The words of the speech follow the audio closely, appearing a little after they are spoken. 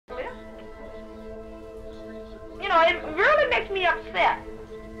it really makes me upset.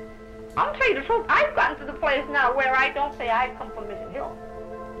 I'll tell you the truth. I've gotten to the place now where I don't say I come from Mission Hill.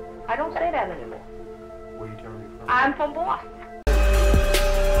 I don't say that anymore. Where you telling me from? I'm from Boston.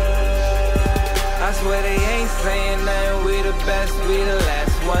 I swear they ain't saying nothing. We the best, we the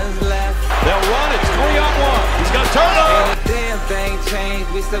last ones left. They'll run, it's 3-on-1. He's gonna turn it on. Ain't a damn thing changed.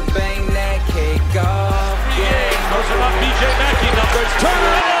 We still bang that cake off. Those are not BJ Mackey numbers. Turn it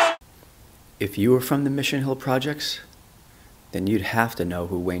on. If you were from the Mission Hill Projects, then you'd have to know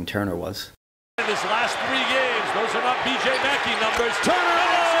who Wayne Turner was. In his last 3 games, those are not BJ Mackey numbers. Turner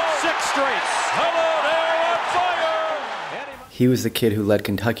makes it 6 straight. Hello there, on fire. He was the kid who led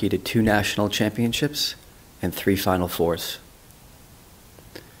Kentucky to 2 national championships and 3 Final Fours.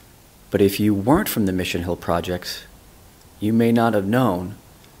 But if you weren't from the Mission Hill Projects, you may not have known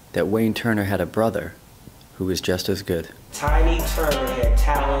that Wayne Turner had a brother who was just as good. Tiny Turner had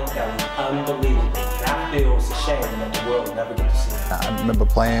talent that was unbelievable. And I feel it's a shame that the world will never get to see it. I remember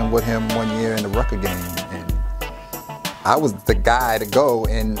playing with him one year in the Rucker game, and I was the guy to go,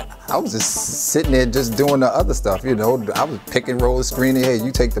 and I was just sitting there just doing the other stuff, you know. I was pick and roll, screening, hey,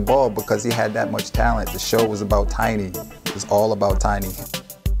 you take the ball, because he had that much talent. The show was about Tiny. It was all about Tiny.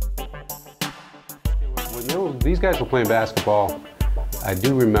 When these guys were playing basketball, I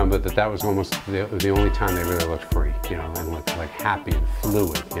do remember that that was almost the only time they really looked free, you know, and looked like happy and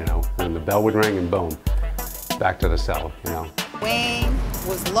fluid, you know. And the bell would ring and boom, back to the cell, you know. Wayne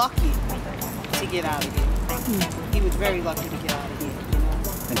was lucky to get out of here. He was very lucky to get out of here, you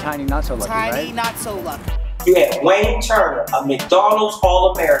know. And Tiny not so lucky, right? Tiny not so lucky. You had Wayne Turner, a McDonald's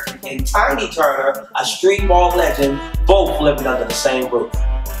All-American, and Tiny Turner, a street ball legend, both living under the same roof.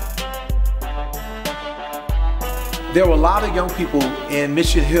 There were a lot of young people in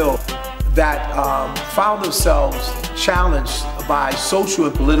Mission Hill that found themselves challenged by social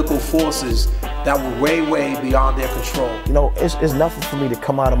and political forces that were way, way beyond their control. You know, it's nothing for me to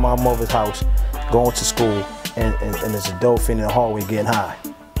come out of my mother's house, going to school, and there's a dolphin in the hallway getting high.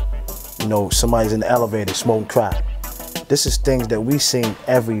 You know, somebody's in the elevator smoking crack. This is things that we seen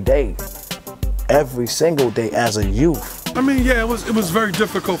every day, every single day as a youth. I mean, yeah, it was very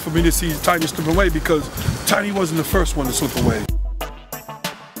difficult for me to see Tiny slip away, because Tiny wasn't the first one to slip away.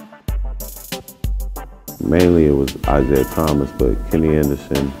 Mainly it was Isaiah Thomas, but Kenny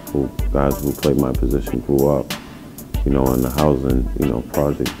Anderson, guys who played my position, grew up, you know, in the housing, you know,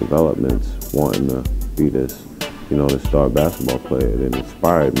 project developments, wanting to be this, you know, this star basketball player. It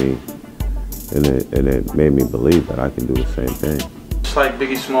inspired me, and it made me believe that I can do the same thing. Just like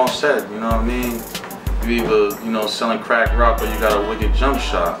Biggie Smalls said, you know what I mean? You either, you know, selling crack rock or you got a wicked jump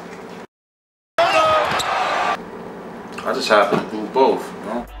shot. I just happen to do both.